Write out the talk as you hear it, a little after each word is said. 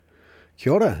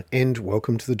Kia ora and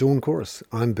welcome to the Dawn Chorus.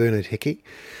 I'm Bernard Hickey.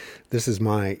 This is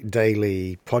my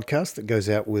daily podcast that goes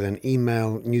out with an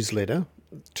email newsletter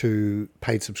to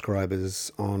paid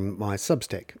subscribers on my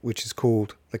Substack, which is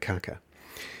called The Kaka.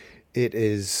 It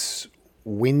is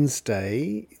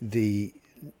Wednesday, the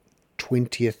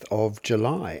 20th of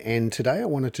July, and today I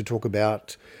wanted to talk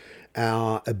about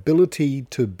our ability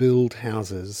to build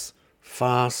houses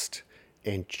fast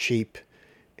and cheap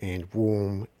and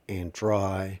warm and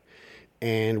dry,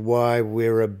 and why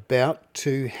we're about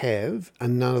to have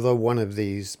another one of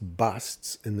these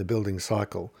busts in the building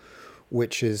cycle,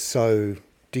 which is so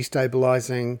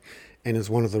destabilizing and is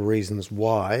one of the reasons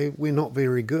why we're not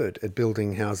very good at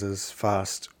building houses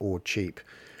fast or cheap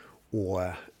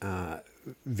or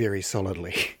very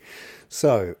solidly.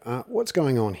 So, what's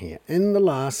going on here? In the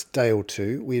last day or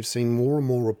two, we've seen more and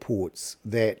more reports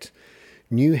that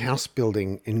new house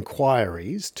building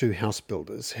inquiries to house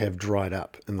builders have dried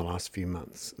up in the last few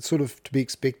months. It's sort of to be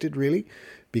expected, really,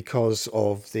 because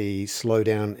of the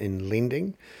slowdown in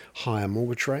lending, higher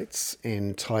mortgage rates,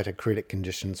 and tighter credit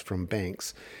conditions from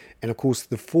banks. And of course,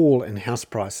 the fall in house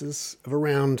prices of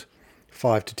around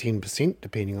 5 to 10%,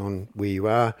 depending on where you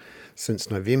are, since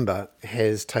November,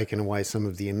 has taken away some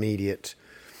of the immediate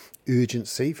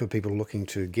urgency for people looking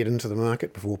to get into the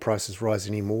market before prices rise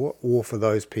anymore, or for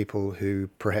those people who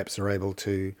perhaps are able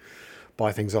to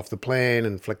buy things off the plan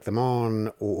and flick them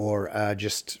on, or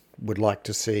just would like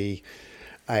to see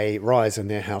a rise in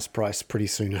their house price pretty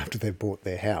soon after they've bought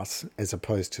their house, as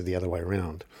opposed to the other way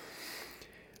around.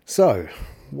 So,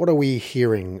 what are we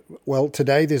hearing? Well,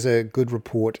 today there's a good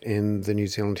report in the New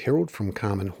Zealand Herald from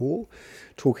Carmen Hall,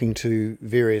 talking to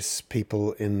various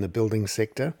people in the building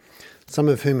sector, some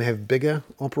of whom have bigger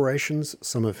operations,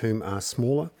 some of whom are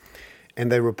smaller, and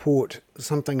they report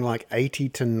something like 80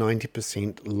 to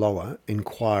 90% lower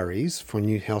inquiries for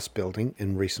new house building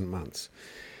in recent months.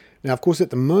 Now, of course, at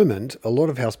the moment, a lot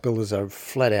of house builders are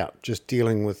flat out just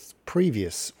dealing with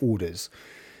previous orders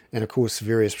and, of course,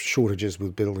 various shortages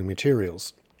with building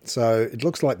materials. So it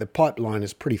looks like the pipeline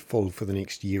is pretty full for the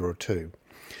next year or two.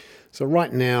 So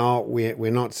right now,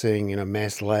 we're not seeing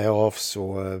mass layoffs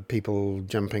or people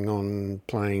jumping on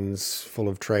planes full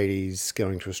of tradies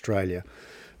going to Australia,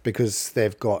 because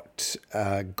they've got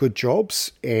good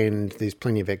jobs and there's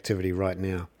plenty of activity right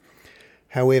now.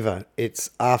 However, it's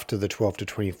after the 12 to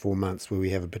 24 months where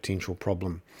we have a potential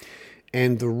problem.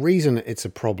 And the reason it's a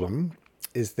problem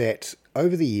is that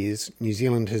over the years, New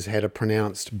Zealand has had a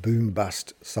pronounced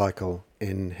boom-bust cycle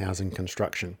in housing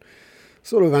construction.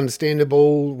 Sort of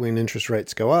understandable. When interest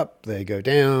rates go up, they go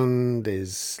down,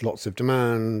 there's lots of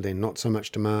demand, then not so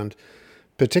much demand,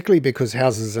 particularly because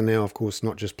houses are now, of course,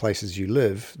 not just places you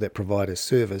live that provide a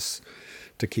service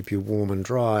to keep you warm and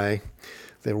dry.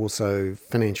 They're also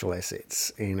financial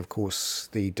assets. And of course,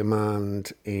 the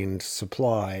demand and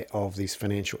supply of these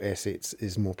financial assets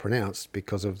is more pronounced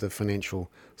because of the financial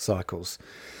cycles.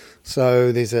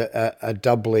 So there's a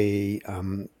doubly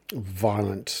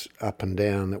violent up and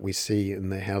down that we see in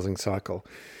the housing cycle.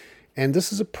 And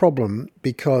this is a problem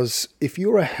because if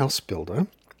you're a house builder,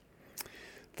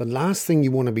 the last thing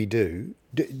you want to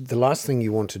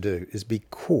do is be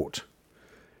caught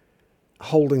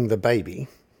holding the baby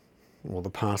or the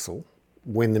parcel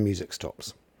when the music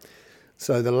stops.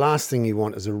 So the last thing you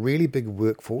want is a really big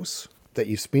workforce that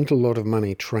you've spent a lot of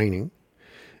money training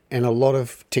and a lot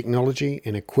of technology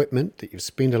and equipment that you've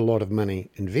spent a lot of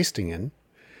money investing in,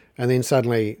 and then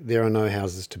suddenly there are no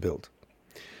houses to build.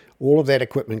 All of that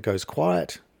equipment goes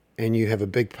quiet and you have a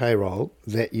big payroll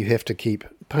that you have to keep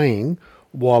paying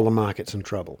while the market's in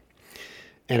trouble.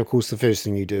 And of course, the first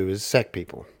thing you do is sack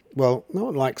people. Well, no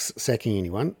one likes sacking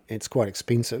anyone. It's quite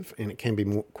expensive and it can be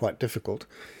quite difficult.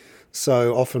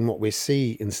 So often what we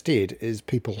see instead is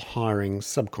people hiring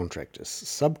subcontractors.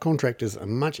 Subcontractors are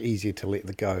much easier to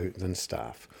let go than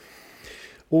staff.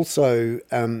 Also,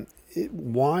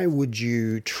 why would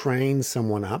you train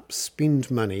someone up, spend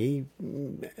money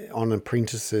on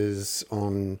apprentices,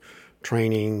 on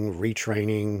training,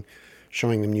 retraining,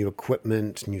 showing them new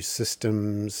equipment, new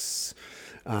systems,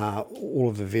 all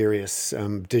of the various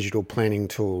digital planning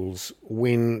tools,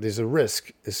 when there's a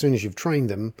risk, as soon as you've trained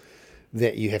them,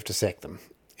 that you have to sack them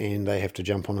and they have to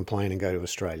jump on a plane and go to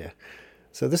Australia.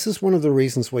 So this is one of the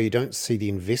reasons why you don't see the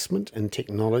investment in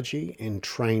technology and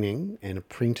training and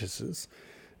apprentices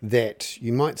that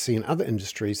you might see in other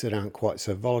industries that aren't quite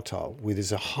so volatile, where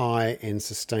there's a high and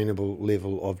sustainable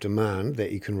level of demand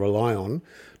that you can rely on,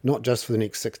 not just for the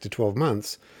next 6 to 12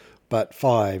 months, but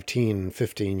 5, 10,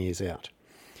 15 years out.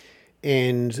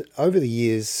 And over the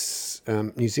years,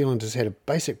 New Zealand has had a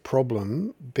basic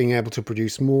problem being able to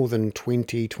produce more than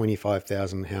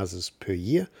 25,000 houses per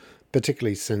year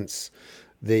particularly since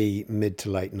the mid to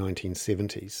late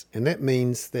 1970s. And that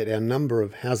means that our number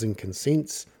of housing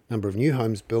consents, number of new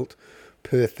homes built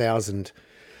per 1,000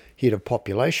 head of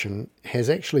population, has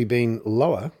actually been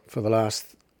lower for the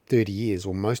last 30 years,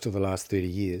 or most of the last 30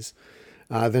 years,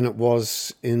 than it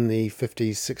was in the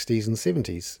 50s, 60s and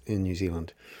 70s in New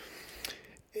Zealand.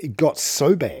 It got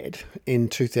so bad in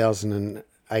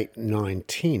 2008, 9,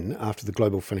 10, after the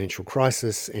global financial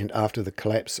crisis and after the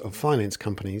collapse of finance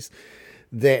companies,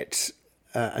 that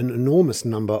an enormous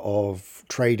number of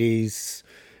tradies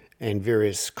and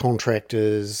various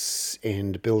contractors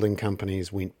and building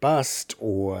companies went bust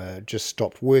or just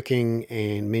stopped working,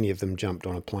 and many of them jumped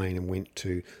on a plane and went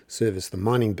to service the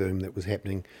mining boom that was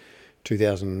happening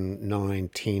 2009,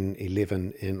 10,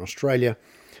 11 in Australia.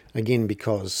 Again,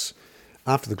 because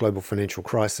after the global financial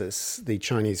crisis, the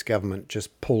Chinese government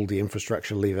just pulled the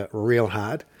infrastructure lever real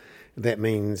hard. That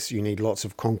means you need lots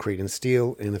of concrete and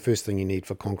steel, and the first thing you need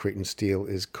for concrete and steel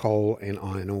is coal and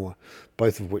iron ore,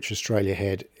 both of which Australia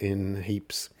had in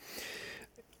heaps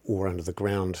or under the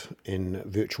ground in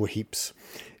virtual heaps.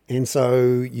 And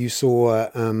so you saw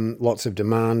lots of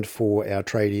demand for our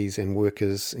tradies and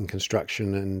workers in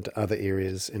construction and other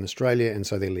areas in Australia, and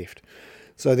so they left.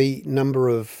 So the number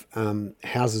of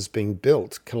houses being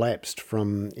built collapsed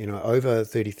from over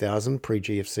 30,000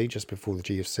 pre-GFC, just before the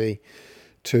GFC,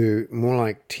 to more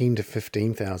like 10 to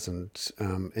 15,000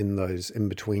 in those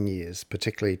in-between years,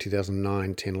 particularly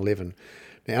 2009, 10, 11.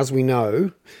 Now, as we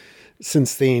know,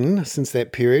 since that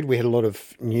period, we had a lot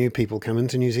of new people come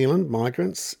into New Zealand,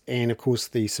 migrants, and of course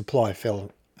the supply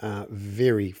fell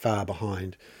very far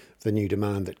behind the new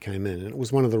demand that came in. And it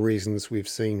was one of the reasons we've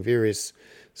seen various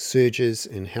surges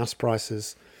in house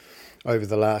prices over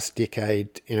the last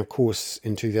decade, and of course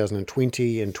in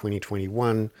 2020 and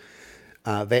 2021,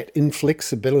 that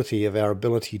inflexibility of our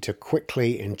ability to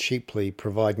quickly and cheaply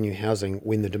provide new housing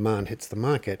when the demand hits the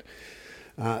market,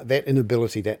 that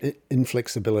inability, that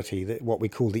inflexibility, that what we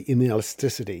call the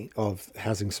inelasticity of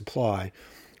housing supply,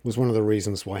 was one of the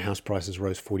reasons why house prices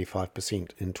rose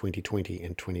 45% in 2020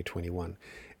 and 2021.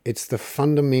 It's the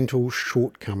fundamental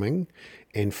shortcoming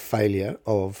and failure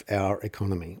of our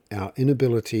economy, our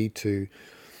inability to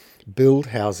build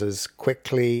houses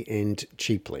quickly and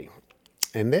cheaply.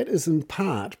 And that is in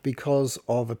part because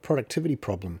of a productivity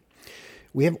problem.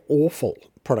 We have awful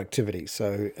productivity,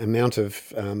 so amount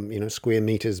of square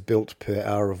meters built per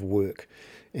hour of work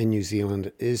in New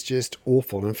Zealand is just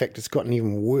awful. In fact, it's gotten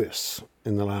even worse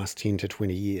in the last 10 to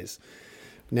 20 years.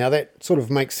 Now, that sort of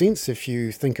makes sense if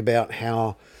you think about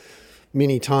how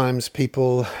many times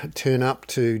people turn up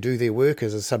to do their work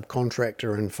as a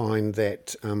subcontractor and find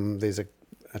that there's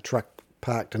a truck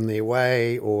parked in their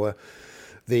way, or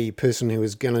the person who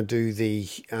is going to do the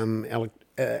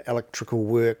electrical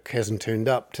work hasn't turned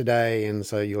up today, and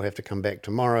so you'll have to come back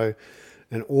tomorrow.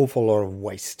 An awful lot of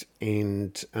waste,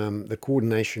 and the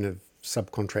coordination of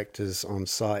subcontractors on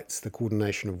sites, the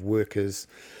coordination of workers,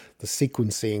 the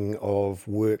sequencing of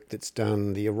work that's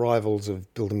done, the arrivals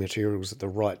of building materials at the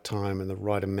right time and the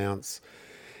right amounts,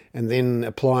 and then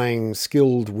applying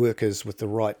skilled workers with the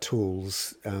right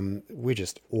tools. We're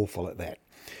just awful at that.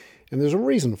 And there's a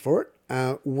reason for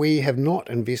it. We have not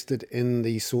invested in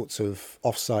the sorts of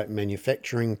off-site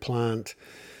manufacturing plant,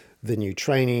 the new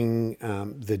training,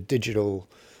 the digital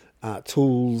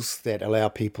tools that allow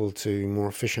people to more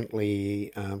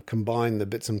efficiently combine the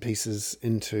bits and pieces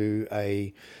into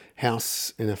a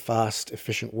house in a fast,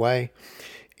 efficient way.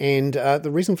 And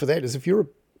the reason for that is if you're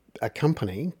a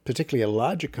company, particularly a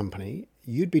larger company,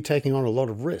 you'd be taking on a lot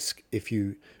of risk if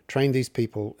you train these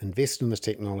people, invest in this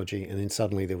technology, and then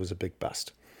suddenly there was a big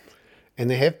bust. And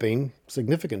there have been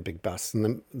significant big busts.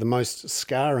 And the most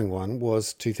scarring one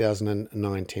was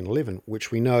 2009, 10, 11,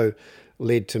 which we know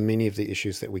led to many of the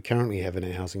issues that we currently have in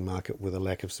our housing market with a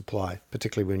lack of supply,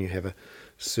 particularly when you have a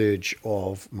surge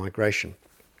of migration.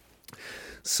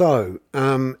 So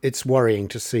it's worrying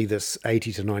to see this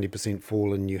 80 to 90%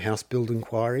 fall in new house build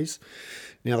inquiries.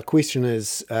 Now, the question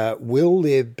is, will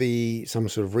there be some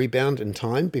sort of rebound in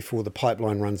time before the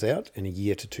pipeline runs out in a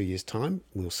year to 2 years' time?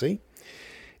 We'll see.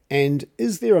 And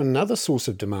is there another source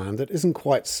of demand that isn't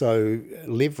quite so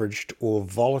leveraged or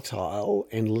volatile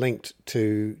and linked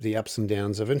to the ups and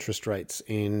downs of interest rates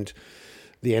and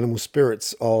the animal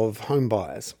spirits of home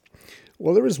buyers?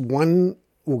 Well, there is one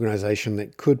organisation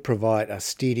that could provide a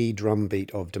steady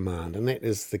drumbeat of demand, and that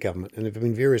is the government. And there have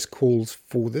been various calls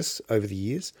for this over the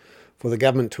years, for the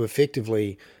government to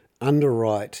effectively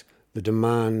underwrite the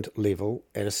demand level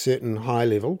at a certain high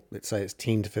level, let's say it's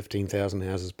 10 to 15,000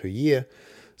 houses per year,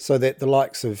 so that the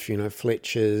likes of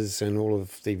Fletcher's and all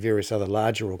of the various other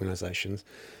larger organisations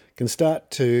can start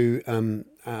to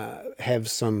have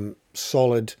some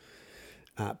solid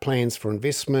plans for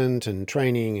investment and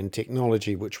training and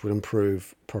technology which would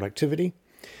improve productivity,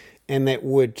 and that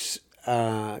would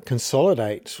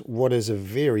consolidate what is a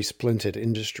very splintered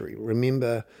industry.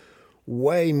 Remember,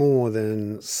 way more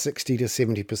than 60 to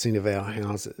 70% of our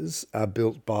houses are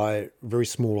built by very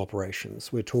small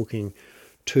operations. We're talking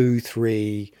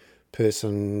 2-3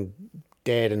 person,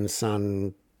 dad and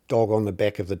son, dog on the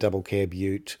back of the double cab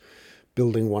ute,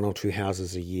 building 1 or 2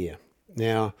 houses a year.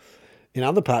 Now, in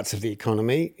other parts of the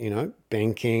economy,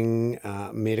 banking,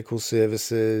 medical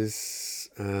services,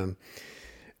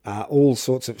 all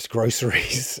sorts of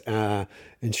groceries,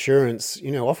 insurance,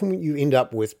 often you end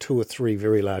up with 2 or 3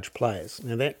 very large players.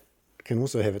 Now that can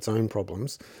also have its own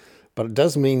problems, but it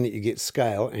does mean that you get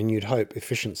scale and you'd hope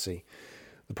efficiency.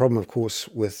 The problem, of course,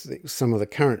 with some of the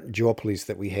current duopolies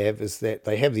that we have is that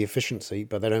they have the efficiency,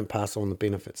 but they don't pass on the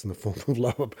benefits in the form of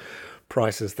lower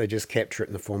prices. They just capture it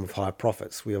in the form of higher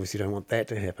profits. We obviously don't want that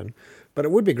to happen. But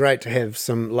it would be great to have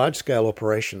some large-scale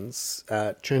operations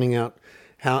churning out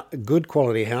good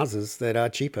quality houses that are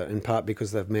cheaper, in part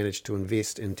because they've managed to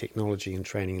invest in technology and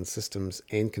training and systems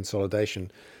and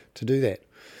consolidation to do that.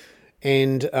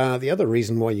 And the other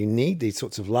reason why you need these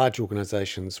sorts of large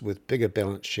organisations with bigger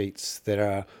balance sheets that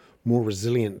are more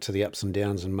resilient to the ups and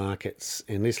downs in markets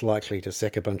and less likely to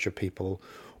sack a bunch of people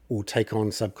or take on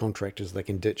subcontractors they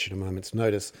can ditch at a moment's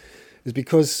notice is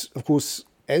because, of course,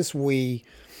 as we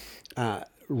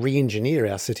re-engineer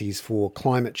our cities for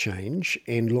climate change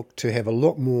and look to have a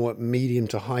lot more medium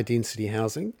to high density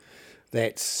housing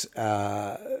that's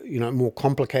more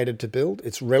complicated to build,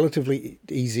 it's relatively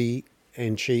easy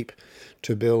and cheap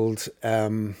to build.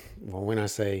 When I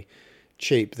say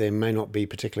cheap, they may not be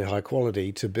particularly high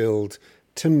quality, to build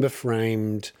timber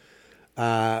framed,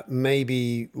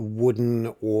 maybe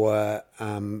wooden or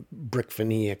brick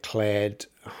veneer clad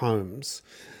homes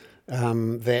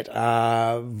that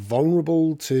are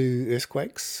vulnerable to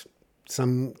earthquakes.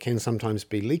 Some can sometimes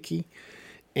be leaky,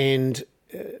 and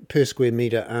per square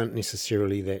metre aren't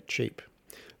necessarily that cheap.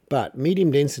 But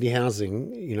medium density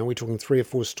housing, we're talking 3 or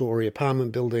 4 story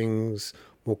apartment buildings,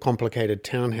 more complicated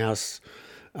townhouse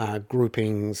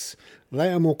groupings.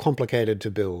 They are more complicated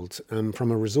to build from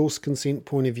a resource consent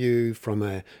point of view, from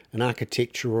an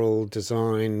architectural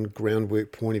design,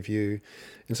 groundwork point of view.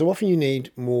 And so often you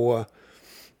need more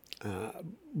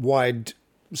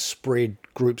widespread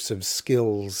groups of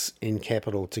skills and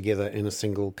capital together in a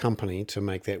single company to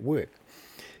make that work.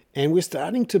 And we're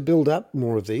starting to build up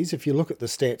more of these. If you look at the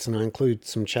stats, and I include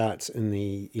some charts in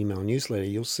the email newsletter,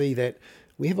 you'll see that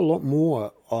we have a lot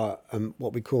more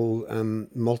what we call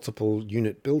multiple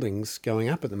unit buildings going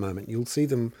up at the moment. You'll see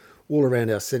them all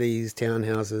around our cities,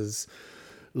 townhouses,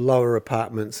 lower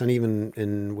apartments, and even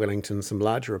in Wellington, some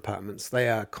larger apartments. They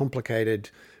are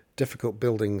complicated, difficult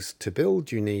buildings to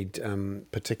build. You need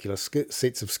particular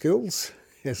sets of skills,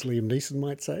 as Liam Neeson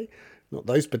might say. Not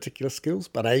those particular skills,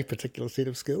 but a particular set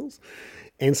of skills.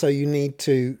 And so you need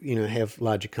to, have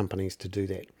larger companies to do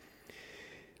that.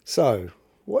 So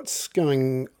what's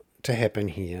going to happen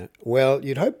here? Well,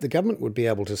 you'd hope the government would be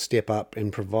able to step up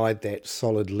and provide that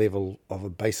solid level of a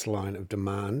baseline of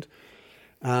demand.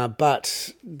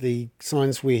 But the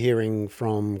signs we're hearing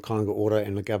from Kāinga Ora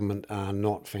and the government are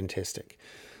not fantastic.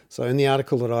 So in the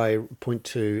article that I point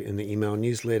to in the email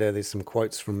newsletter, there's some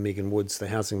quotes from Megan Woods, the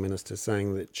housing minister,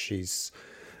 saying that she's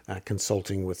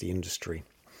consulting with the industry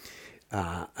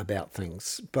about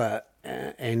things.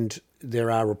 And there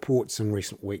are reports in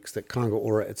recent weeks that Kāinga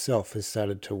Ora itself has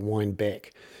started to wind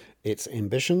back its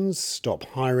ambitions, stop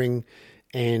hiring,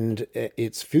 and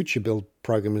its future build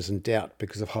program is in doubt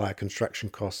because of higher construction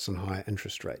costs and higher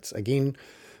interest rates. Again,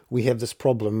 we have this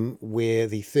problem where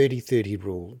the 30-30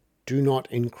 rule, do not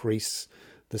increase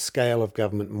the scale of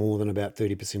government more than about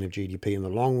 30% of GDP in the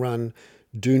long run.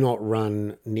 Do not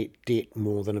run net debt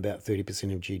more than about 30%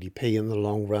 of GDP in the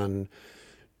long run.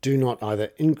 Do not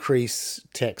either increase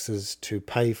taxes to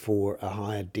pay for a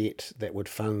higher debt that would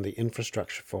fund the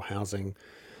infrastructure for housing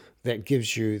that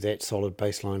gives you that solid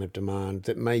baseline of demand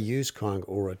that may use Kāinga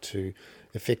Ora to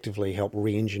effectively help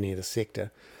re-engineer the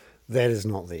sector. That is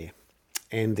not there.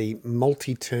 And the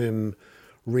multi-term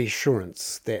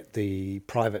reassurance that the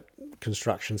private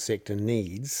construction sector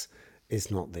needs is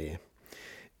not there.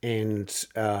 And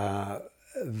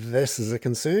this is a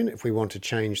concern if we want to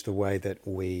change the way that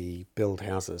we build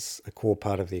houses, a core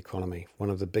part of the economy,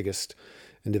 one of the biggest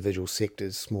individual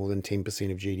sectors, more than 10%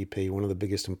 of GDP, one of the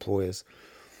biggest employers.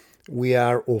 We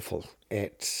are awful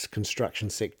at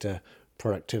construction sector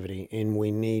productivity, and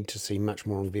we need to see much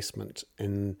more investment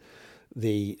in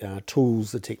the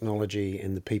tools, the technology,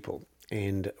 and the people.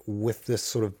 And with this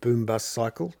sort of boom-bust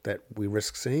cycle that we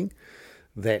risk seeing,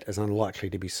 that is unlikely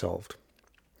to be solved.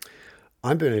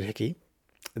 I'm Bernard Hickey.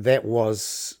 That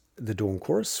was the Dawn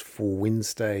Chorus for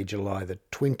Wednesday, July the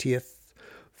 20th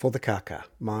for the Kaka,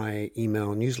 my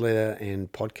email newsletter and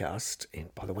podcast.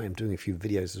 And by the way, I'm doing a few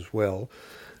videos as well,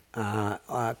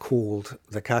 called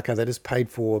the Kaka, that is paid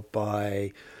for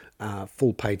by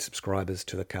full paid subscribers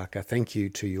to the Kaka. Thank you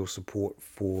to your support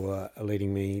for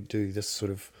letting me do this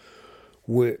sort of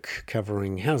work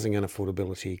covering housing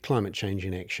unaffordability, climate change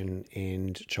in action,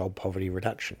 and child poverty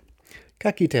reduction.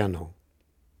 Ka kite anō.